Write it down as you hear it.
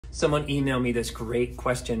Someone emailed me this great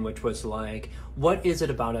question, which was like, what is it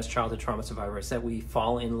about us childhood trauma survivors that we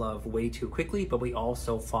fall in love way too quickly, but we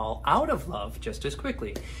also fall out of love just as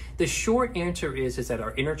quickly? The short answer is that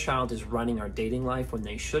our inner child is running our dating life when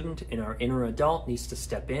they shouldn't, and our inner adult needs to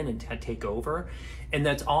step in and take over. And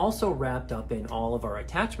that's also wrapped up in all of our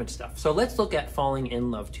attachment stuff. So let's look at falling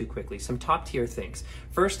in love too quickly. Some top tier things.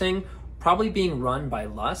 First thing, probably being run by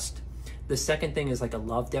lust. The second thing is like a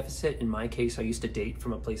love deficit. In my case, I used to date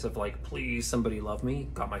from a place of like, please, somebody love me.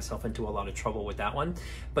 Got myself into a lot of trouble with that one.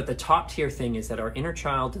 But the top tier thing is that our inner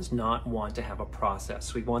child does not want to have a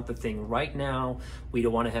process. We want the thing right now. We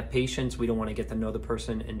don't want to have patience. We don't want to get to know the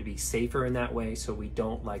person and to be safer in that way. So we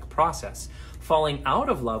don't like process. Falling out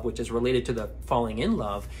of love, which is related to the falling in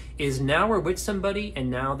love, is now we're with somebody and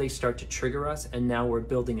now they start to trigger us, and now we're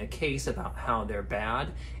building a case about how they're bad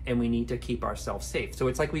and we need to keep ourselves safe. So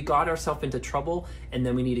it's like we got ourselves into trouble and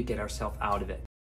then we need to get ourselves out of it.